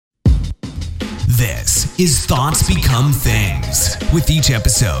This is Thoughts Become Things. With each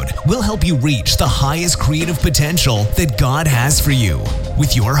episode, we'll help you reach the highest creative potential that God has for you.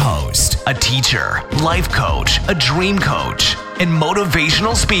 With your host, a teacher, life coach, a dream coach, and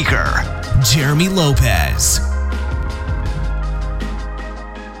motivational speaker, Jeremy Lopez.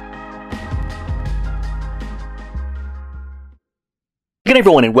 Good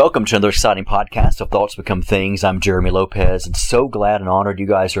everyone, and welcome to another exciting podcast of Thoughts Become Things. I'm Jeremy Lopez, and so glad and honored you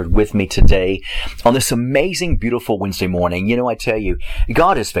guys are with me today on this amazing, beautiful Wednesday morning. You know, I tell you,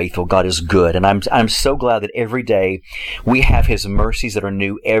 God is faithful, God is good, and I'm so glad that every day we have His mercies that are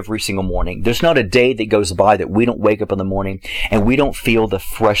new every single morning. There's not a day that goes by that we don't wake up in the morning and we don't feel the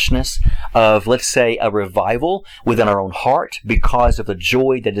freshness of, let's say, a revival within our own heart because of the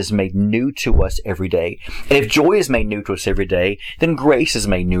joy that is made new to us every day. And if joy is made new to us every day, then grace is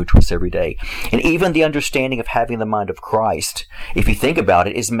made new to us every day. And even the understanding of having the mind of Christ, if you think about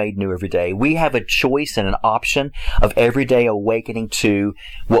it, is made new every day. We have a choice and an option of every day awakening to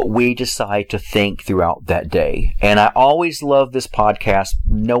what we decide to think throughout that day. And I always love this podcast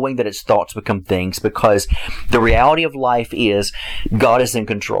knowing that it's Thoughts Become Things, because the reality of life is God is in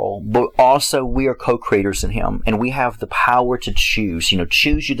control, but also we are co-creators in Him, and we have the power to choose.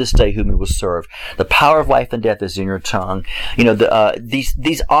 Choose you this day whom you will serve. The power of life and death is in your tongue.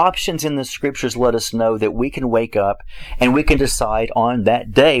 These options in the scriptures let us know that we can wake up and we can decide on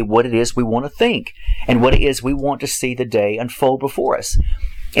that day what it is we want to think and what it is we want to see the day unfold before us.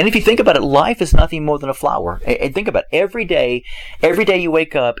 And if you think about it, life is nothing more than a flower. And think about it. Every day you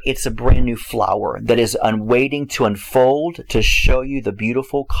wake up, it's a brand new flower that is waiting to unfold, to show you the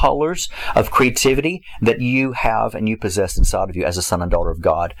beautiful colors of creativity that you have and you possess inside of you as a son and daughter of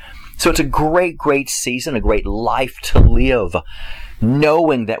God. So it's a great, great season, a great life to live,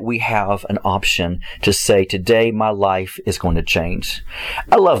 knowing that we have an option to say, today my life is going to change.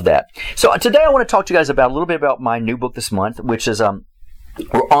 I love that. So today I want to talk to you guys about a little bit about my new book this month, which is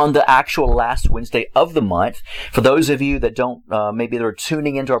we're on the actual last Wednesday of the month. For those of you that don't, maybe they're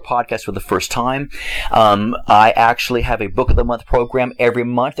tuning into our podcast for the first time, I actually have a Book of the Month program every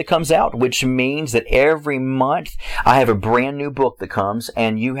month that comes out, which means that every month I have a brand new book that comes,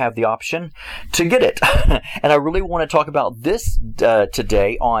 and you have the option to get it. And I really want to talk about this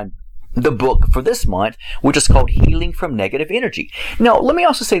today on the book for this month, which is called Healing from Negative Energy. Now, let me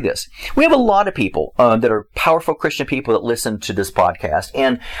also say this. We have a lot of people that are powerful Christian people that listen to this podcast.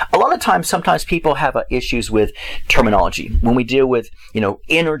 And a lot of times, sometimes people have issues with terminology. When we deal with,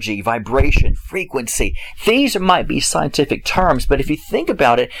 energy, vibration, frequency, these might be scientific terms, but if you think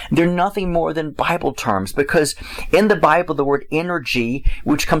about it, they're nothing more than Bible terms, because in the Bible, the word energy,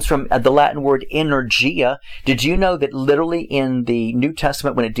 which comes from the Latin word energia, did you know that literally in the New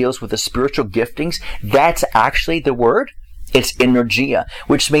Testament, when it deals with the spiritual giftings, that's actually the word? It's energia,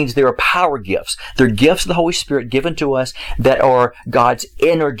 which means there are power gifts. They're gifts of the Holy Spirit given to us that are God's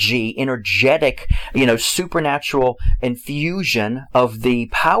energy, energetic, supernatural infusion of the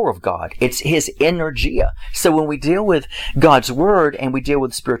power of God. It's His energia. So when we deal with God's Word and we deal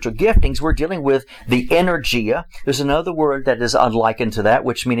with spiritual giftings, we're dealing with the energia. There's another word that is unlikened to that,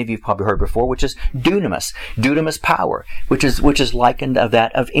 which many of you have probably heard before, which is dunamis. Dunamis power, which is likened of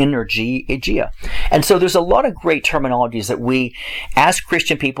that of energia. And so there's a lot of great terminologies that we, as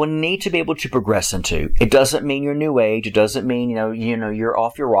Christian people, need to be able to progress into. It doesn't mean you're New Age. It doesn't mean, you're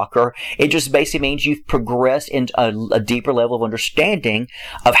off your rocker. It just basically means you've progressed into a deeper level of understanding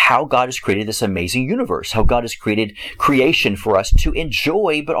of how God has created this amazing universe, how God has created creation for us to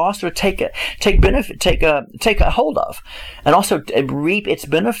enjoy, but also to take a hold of, and also reap its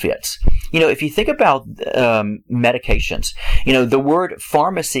benefits. If you think about medications, the word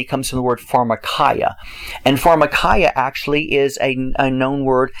pharmacy comes from the word pharmakeia, and pharmakeia actually is a known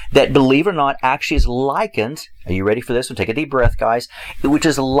word that, believe it or not, actually is likened. Are you ready for this one? Take a deep breath, guys. Which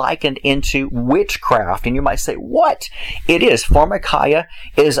is likened into witchcraft. And you might say, what? It is. Pharmakeia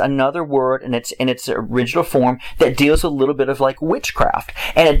is another word in its original form that deals with a little bit of like witchcraft.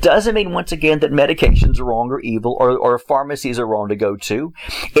 And it doesn't mean, once again, that medications are wrong or evil or pharmacies are wrong to go to.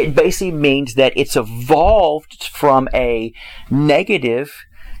 It basically means that it's evolved from a negative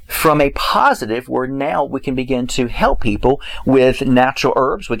from a positive, where now we can begin to help people with natural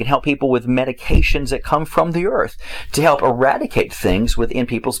herbs. We can help people with medications that come from the earth to help eradicate things within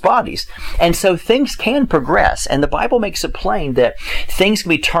people's bodies. And so things can progress. And the Bible makes it plain that things can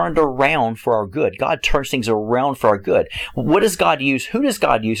be turned around for our good. God turns things around for our good. What does God use? Who does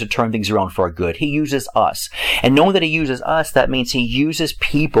God use to turn things around for our good? He uses us. And knowing that He uses us, that means He uses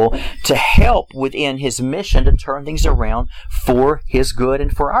people to help within His mission to turn things around for His good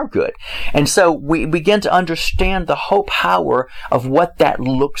and for our our good. And so we begin to understand the whole power of what that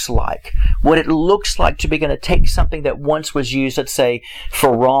looks like. What it looks like to begin to take something that once was used, let's say,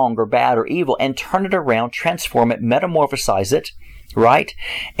 for wrong or bad or evil, and turn it around, transform it, metamorphosize it, right?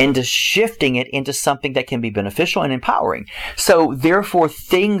 Into shifting it into something that can be beneficial and empowering. So therefore,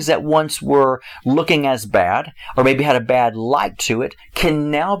 things that once were looking as bad, or maybe had a bad light to it, can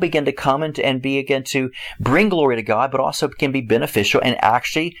now begin to come and begin to bring glory to God, but also can be beneficial and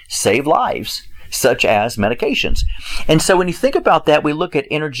actually save lives, such as medications. And so when you think about that, we look at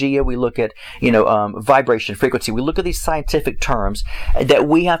energia, we look at, vibration, frequency, we look at these scientific terms that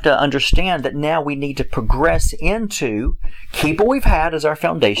we have to understand that now we need to progress into, keep what we've had as our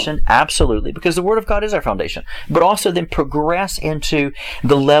foundation, absolutely, because the Word of God is our foundation, but also then progress into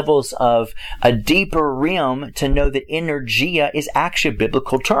the levels of a deeper realm to know that energia is actually a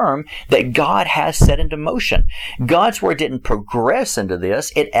biblical term that God has set into motion. God's Word didn't progress into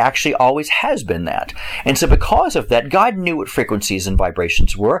this, it actually always has been that. And so because of that, God knew what frequencies and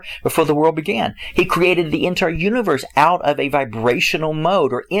vibrations were before the world began. He created the entire universe out of a vibrational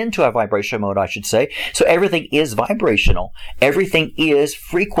mode, or into a vibrational mode, I should say. So everything is vibrational. Everything is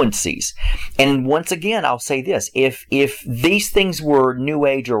frequencies. And once again, I'll say this. If these things were New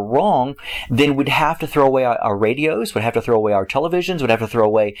Age or wrong, then we'd have to throw away our radios, we'd have to throw away our televisions, we'd have to throw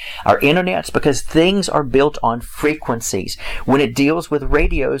away our internets, because things are built on frequencies. When it deals with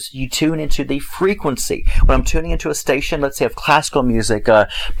radios, you tune into the frequency. When I'm tuning into a station, let's say of classical music,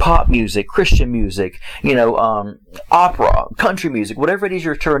 pop music, Christian music, opera, country music, whatever it is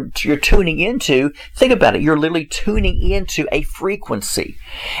you're tuning into, think about it. You're literally tuning into a frequency.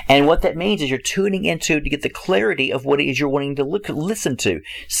 And what that means is you're tuning into to get the clarity of what it is you're wanting to listen to.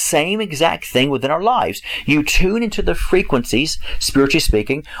 Same exact thing within our lives. You tune into the frequencies, spiritually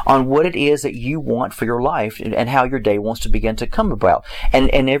speaking, on what it is that you want for your life and how your day wants to begin to come about.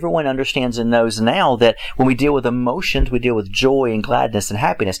 And everyone understands and knows now that when we deal with emotions, we deal with joy and gladness and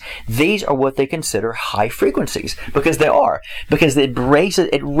happiness. These are what they consider high frequencies, because they are. Because it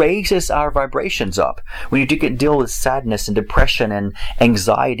raises our vibrations up. When you deal with sadness and depression and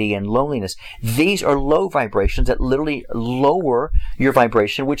anxiety and loneliness, these are low vibrations that literally lower your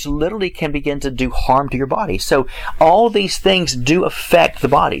vibration, which literally can begin to do harm to your body. So all these things do affect the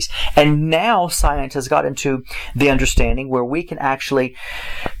bodies. And now science has got into the understanding where we can actually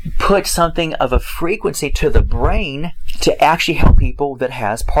put something of a frequency to the brain to actually help people that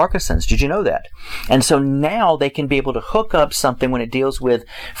has Parkinson's. Did you know that? And so now they can be able to hook up something when it deals with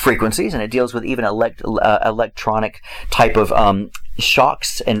frequencies, and it deals with even electronic type of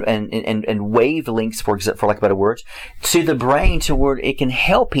shocks and wavelengths, for lack of better words, to the brain, to where it can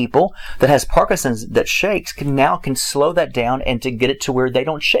help people that has Parkinson's that shakes, can slow that down and to get it to where they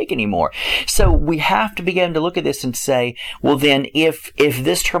don't shake anymore. So we have to begin to look at this and say, well then, if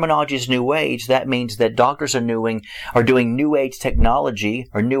this terminology is New Age, that means that doctors are doing New Age technology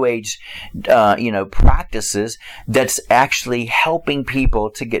or New Age practices that's actually helping people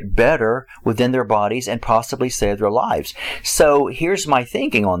to get better within their bodies and possibly save their lives. So here's my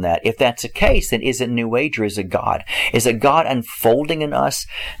thinking on that. If that's the case, then is it New Age or is it God? Is it God unfolding in us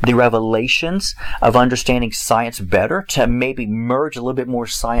the revelations of understanding science better, to maybe merge a little bit more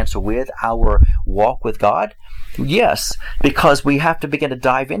science with our walk with God? Yes, because we have to begin to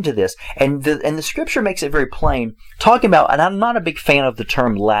dive into this. And the scripture makes it very plain, talking about, and I'm not a big fan of the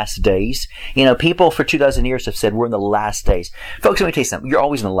term last days. People for 2,000 years have said we're in the last days. Folks, let me tell you something. You're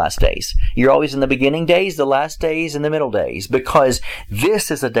always in the last days. You're always in the beginning days, the last days, and the middle days, because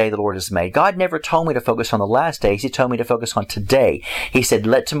this is the day the Lord has made. God never told me to focus on the last days. He told me to focus on today. He said,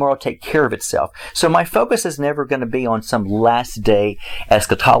 let tomorrow take care of itself. So my focus is never going to be on some last day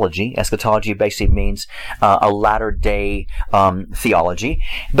eschatology. Eschatology basically means a latter day theology.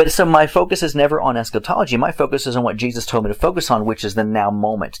 But so my focus is never on eschatology. My focus is on what Jesus told me to focus on, which is the now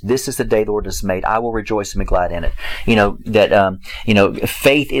moment. This is the day the Lord has made. I will rejoice and be glad in it.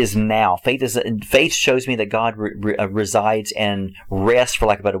 Faith is now. Faith shows me that God resides and rests, for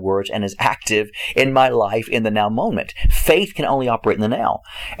lack of better words, and is active in my life in the now moment. Faith can only operate in the now.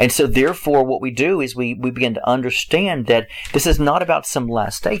 And so therefore what we do is we begin to understand that this is not about some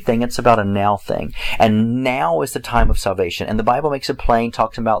last day thing. It's about a now thing. And now is the time of salvation. And the Bible makes it plain,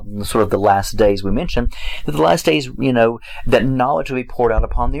 talks about sort of the last days we mentioned, that the last days, that knowledge will be poured out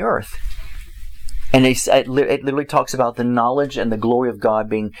upon the earth. And it literally talks about the knowledge and the glory of God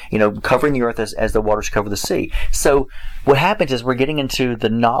being, covering the earth as the waters cover the sea. So what happens is we're getting into the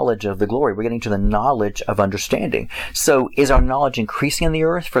knowledge of the glory. We're getting to the knowledge of understanding. So is our knowledge increasing in the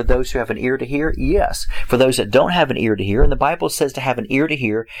earth for those who have an ear to hear? Yes. For those that don't have an ear to hear, and the Bible says to have an ear to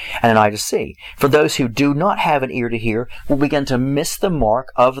hear and an eye to see. For those who do not have an ear to hear, will begin to miss the mark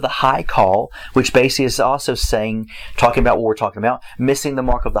of the high call, which basically is also talking about what we're talking about, missing the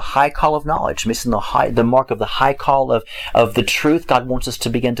mark of the high call of knowledge, missing the mark of the high call of the truth God wants us to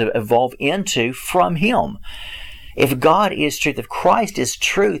begin to evolve into from Him. If God is truth, if Christ is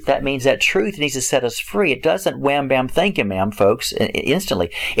truth, that means that truth needs to set us free. It doesn't wham, bam, thank you, ma'am, folks,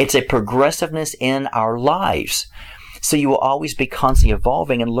 instantly. It's a progressiveness in our lives. So you will always be constantly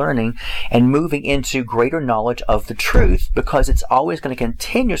evolving and learning and moving into greater knowledge of the truth, because it's always going to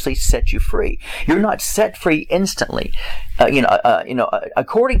continuously set you free. You're not set free instantly.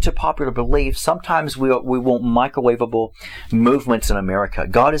 According to popular belief, sometimes we want microwavable movements in America.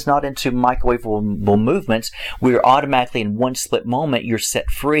 God is not into microwavable movements. We're automatically in one split moment, you're set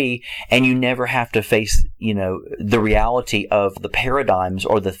free, and you never have to face, the reality of the paradigms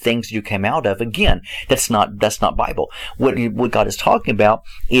or the things you came out of. Again, that's not Bible. What God is talking about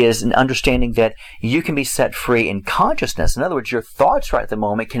is an understanding that you can be set free in consciousness. In other words, your thoughts right at the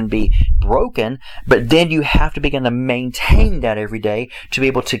moment can be broken, but then you have to begin to maintain that every day to be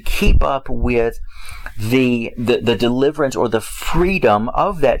able to keep up with the deliverance or the freedom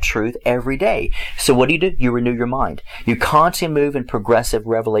of that truth every day. So what do? You renew your mind. You constantly move in progressive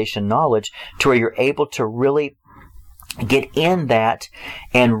revelation knowledge to where you're able to really get in that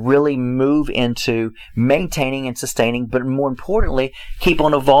and really move into maintaining and sustaining, but more importantly, keep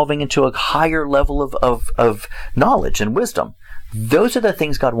on evolving into a higher level of knowledge and wisdom. Those are the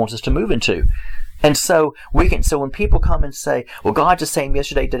things God wants us to move into. And so when people come and say, well, God's the same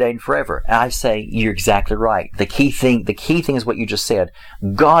yesterday, today, and forever, I say, you're exactly right. The key thing is what you just said.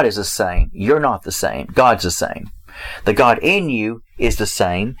 God is the same. You're not the same. God's the same. The God in you is the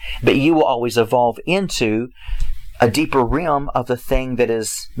same, but you will always evolve into a deeper realm of the thing that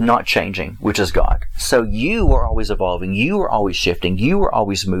is not changing, which is God. So you are always evolving. You are always shifting. You are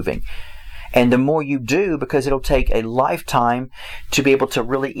always moving. And the more you do, because it'll take a lifetime to be able to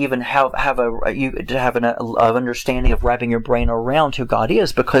really even have an understanding of wrapping your brain around who God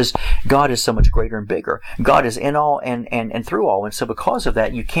is, because God is so much greater and bigger. God is in all and through all. And so because of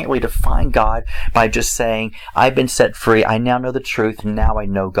that, you can't really define God by just saying, I've been set free, I now know the truth, now I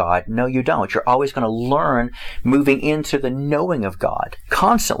know God. No, you don't. You're always going to learn moving into the knowing of God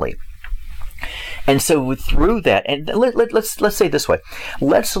constantly. And so through that, and let's say it this way,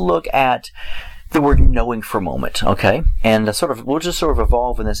 let's look at the word knowing for a moment, okay? And we'll just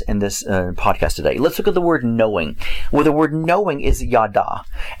evolve in this podcast today. Let's look at the word knowing. Well, the word knowing is yada,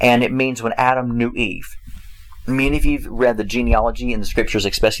 and it means when Adam knew Eve. Many of you have read the genealogy in the scriptures,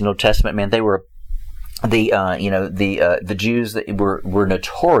 especially in the Old Testament. Man, they were the Jews that were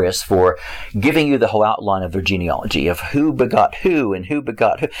notorious for giving you the whole outline of their genealogy of who begot who and who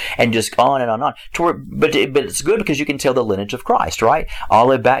begot who, and just on and on and on. But it's good because you can tell the lineage of Christ, right? All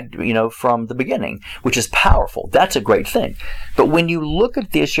the way back, from the beginning, which is powerful. That's a great thing. But when you look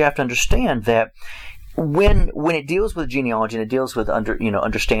at this, you have to understand that when it deals with genealogy and it deals with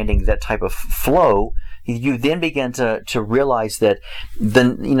understanding that type of flow, you then begin to realize that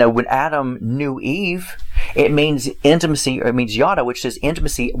when Adam knew Eve, it means intimacy, or it means yada, which is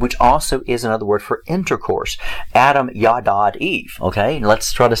intimacy, which also is another word for intercourse. Adam yada'd Eve. Okay,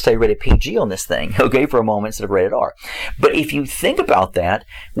 let's try to stay rated PG on this thing, okay, for a moment instead of rated R. But if you think about that,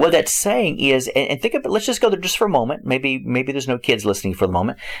 what that's saying is, and think about, let's just go there just for a moment. Maybe there's no kids listening for the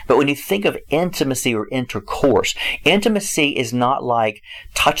moment. But when you think of intimacy or intercourse, intimacy is not like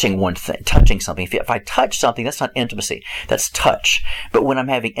touching something. If I touch something, that's not intimacy. That's touch. But when I'm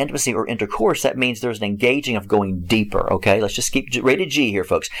having intimacy or intercourse, that means there's an engaging of going deeper. Okay, let's just keep rated G here,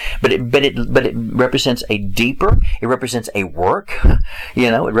 folks. But it represents a deeper. It represents a work.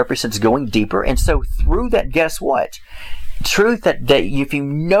 It represents going deeper. And so through that, guess what? Truth that if you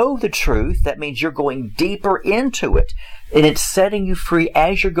know the truth, that means you're going deeper into it. And it's setting you free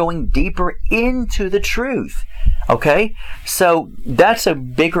as you're going deeper into the truth. Okay? So that's a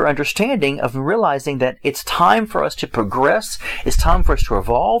bigger understanding of realizing that it's time for us to progress. It's time for us to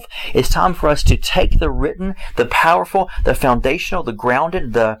evolve. It's time for us to take the written, the powerful, the foundational, the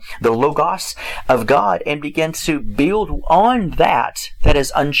grounded, the logos of God and begin to build on that that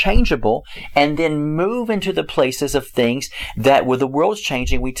is unchangeable, and then move into the places of things that where the world's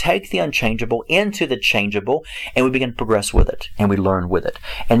changing, we take the unchangeable into the changeable, and we begin to progress with it, and we learn with it.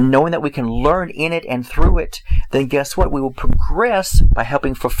 And knowing that we can learn in it and through it, then guess what? We will progress by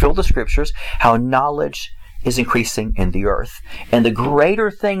helping fulfill the scriptures, how knowledge is increasing in the earth. And the greater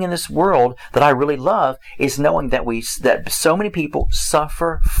thing in this world that I really love is knowing that that so many people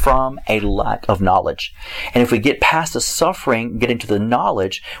suffer from a lack of knowledge. And if we get past the suffering, get into the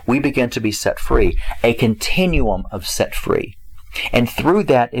knowledge, we begin to be set free. A continuum of set free. And through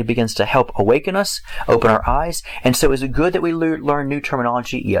that, it begins to help awaken us, open our eyes. And so is it good that we learn new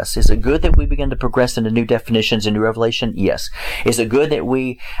terminology? Yes. Is it good that we begin to progress into new definitions and new revelation? Yes. Is it good that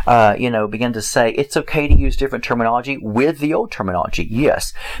we, begin to say it's okay to use different terminology with the old terminology?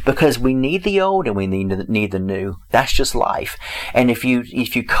 Yes. Because we need the old and we need the new. That's just life. And if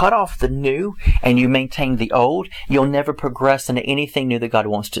you cut off the new and you maintain the old, you'll never progress into anything new that God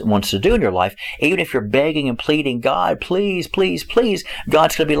wants to do in your life. Even if you're begging and pleading, God, please, please, please,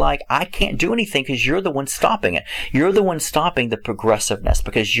 God's going to be like, I can't do anything because you're the one stopping it. You're the one stopping the progressiveness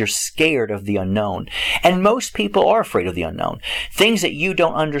because you're scared of the unknown. And most people are afraid of the unknown. Things that you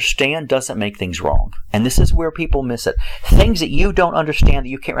don't understand doesn't make things wrong. And this is where people miss it. Things that you don't understand, that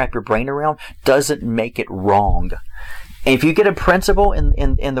you can't wrap your brain around, doesn't make it wrong. If you get a principle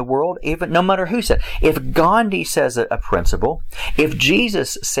in the world, even no matter who said, if Gandhi says a principle, if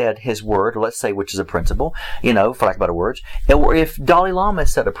Jesus said his word, let's say, which is a principle, for lack of better words, or if Dalai Lama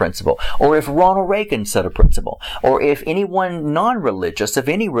said a principle, or if Ronald Reagan said a principle, or if anyone non-religious of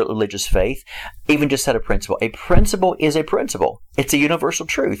any religious faith even just said a principle is a principle. It's a universal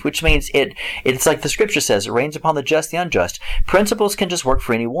truth, which means it's like the scripture says, it rains upon the just, the unjust. Principles can just work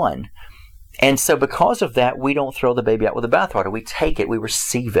for anyone. And so because of that, we don't throw the baby out with the bathwater. We take it, we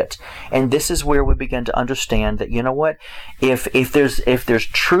receive it. And this is where we begin to understand that, you know what? If there's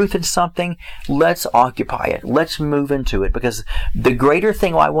truth in something, let's occupy it. Let's move into it. Because the greater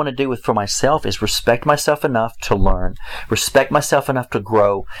thing I want to do for myself is respect myself enough to learn. Respect myself enough to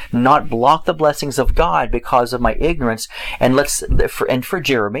grow. Not block the blessings of God because of my ignorance. And for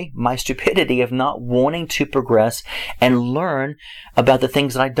Jeremy, my stupidity of not wanting to progress and learn about the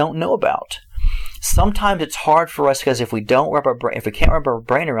things that I don't know about. Sometimes it's hard for us because if we can't wrap our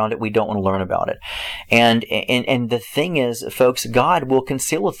brain around it, we don't want to learn about it. And the thing is, folks, God will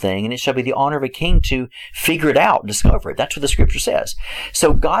conceal a thing, and it shall be the honor of a king to figure it out, discover it. That's what the scripture says.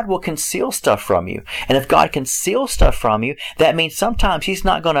 So God will conceal stuff from you. And if God conceals stuff from you, that means sometimes He's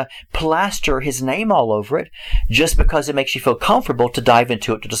not going to plaster His name all over it just because it makes you feel comfortable to dive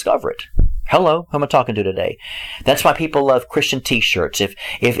into it to discover it. Hello, who am I talking to today? That's why people love Christian T-shirts.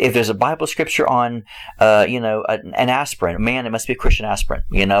 If there's a Bible scripture on, an aspirin, man, it must be a Christian aspirin.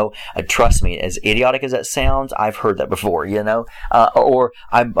 Trust me, as idiotic as that sounds, I've heard that before. Or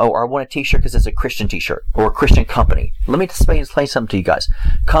I want a T-shirt because it's a Christian T-shirt or a Christian company. Let me explain something to you guys.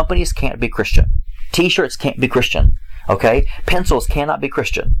 Companies can't be Christian. T-shirts can't be Christian. Okay, pencils cannot be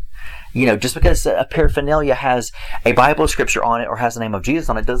Christian. Just because a paraphernalia has a Bible scripture on it or has the name of Jesus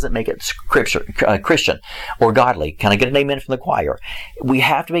on it doesn't make it Christian or godly. Can I get an amen from the choir? We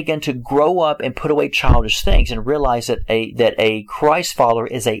have to begin to grow up and put away childish things and realize that a Christ follower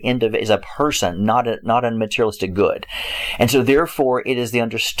is a person, not a materialistic good. And so therefore it is the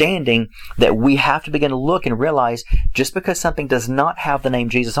understanding that we have to begin to look and realize just because something does not have the name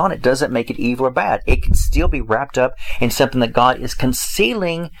Jesus on it doesn't make it evil or bad. It can still be wrapped up in something that God is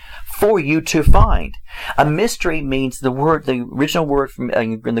concealing for you to find. A mystery means the original word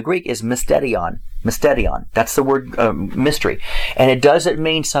in the Greek is mysterion. Mysterion. That's the word mystery. And it doesn't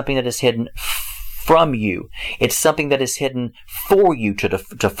mean something that is hidden from you. It's something that is hidden for you to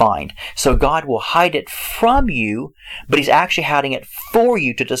find. So God will hide it from you, but He's actually hiding it for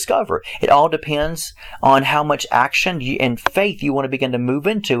you to discover. It all depends on how much action and faith you want to begin to move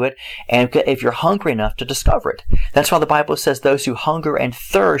into it, and if you're hungry enough to discover it. That's why the Bible says those who hunger and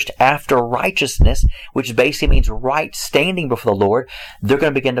thirst after righteousness, which basically means right standing before the Lord, they're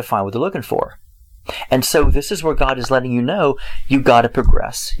going to begin to find what they're looking for. And so this is where God is letting you know you got to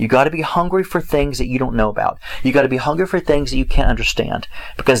progress. You got to be hungry for things that you don't know about. You got to be hungry for things that you can't understand,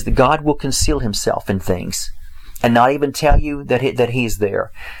 because God will conceal Himself in things and not even tell you that He's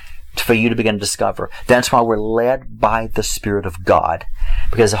there for you to begin to discover. That's why we're led by the Spirit of God,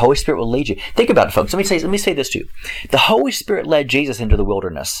 because the Holy Spirit will lead you. Think about it, folks. Let me say this to you. The Holy Spirit led Jesus into the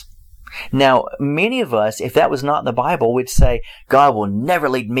wilderness. Now, many of us, if that was not in the Bible, would say, God will never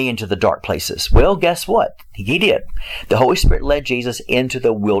lead me into the dark places. Well, guess what? He did. The Holy Spirit led Jesus into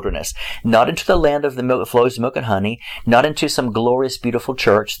the wilderness, not into the land of the milk that flows milk and honey, not into some glorious, beautiful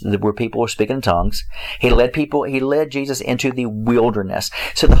church where people were speaking in tongues. He led Jesus into the wilderness.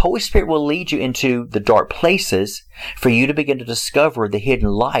 So the Holy Spirit will lead you into the dark places for you to begin to discover the hidden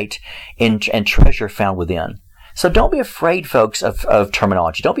light and treasure found within. So don't be afraid, folks, of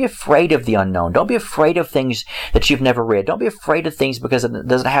terminology. Don't be afraid of the unknown. Don't be afraid of things that you've never read. Don't be afraid of things because it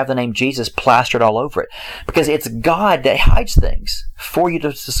doesn't have the name Jesus plastered all over it. Because it's God that hides things for you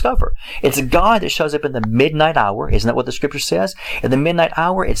to discover. It's God that shows up in the midnight hour. Isn't that what the scripture says? In the midnight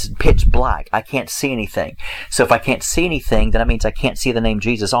hour, it's pitch black. I can't see anything. So if I can't see anything, then that means I can't see the name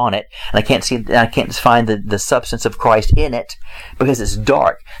Jesus on it. And I can't find the substance of Christ in it because it's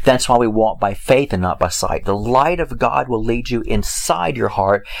dark. That's why we walk by faith and not by sight. The light of God will lead you inside your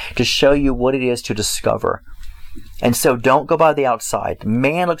heart to show you what it is to discover. And so don't go by the outside.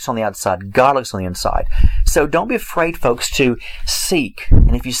 Man looks on the outside. God looks on the inside. So don't be afraid, folks, to seek.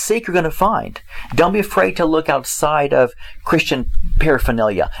 And if you seek, you're going to find. Don't be afraid to look outside of Christian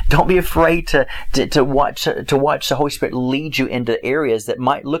paraphernalia. Don't be afraid to watch the Holy Spirit lead you into areas that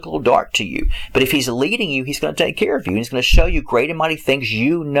might look a little dark to you. But if He's leading you, He's going to take care of you. And He's going to show you great and mighty things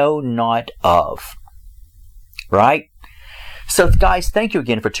you know not of. Right? So, guys, thank you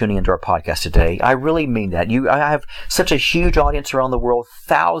again for tuning into our podcast today. I really mean that. I have such a huge audience around the world,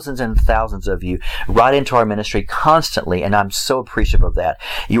 thousands and thousands of you right into our ministry constantly, and I'm so appreciative of that.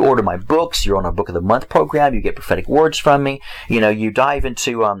 You order my books, you're on our Book of the Month program, you get prophetic words from me, you dive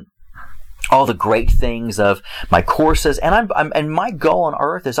into all the great things of my courses, and my goal on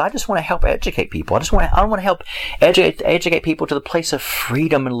earth is I just want to help educate people. I want to help educate people to the place of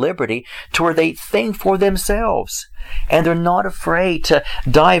freedom and liberty, to where they think for themselves. And they're not afraid to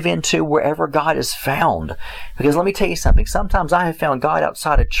dive into wherever God is found. Because let me tell you something. Sometimes I have found God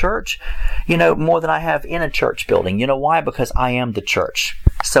outside a church, more than I have in a church building. You know why? Because I am the church.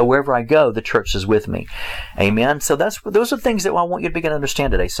 So wherever I go, the church is with me. Amen. So those are things that I want you to begin to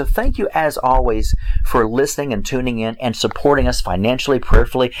understand today. So thank you, as always, for listening and tuning in and supporting us financially,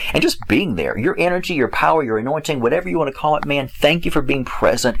 prayerfully, and just being there. Your energy, your power, your anointing, whatever you want to call it, man, thank you for being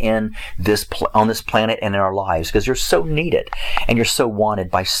present in on this planet and in our lives, because you're so needed and you're so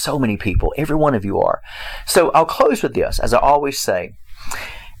wanted by so many people. Every one of you are. So I'll close with this, as I always say.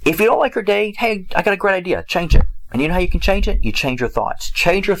 If you don't like your day, hey, I got a great idea. Change it. And you know how you can change it? You change your thoughts.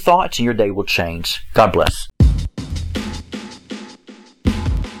 Change your thoughts and your day will change. God bless.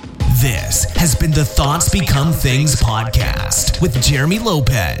 This has been the Thoughts Become Things podcast with Jeremy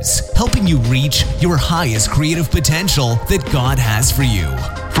Lopez, helping you reach your highest creative potential that God has for you.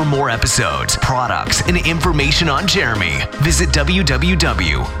 For more episodes, products, and information on Jeremy, visit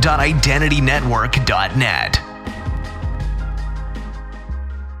www.identitynetwork.net.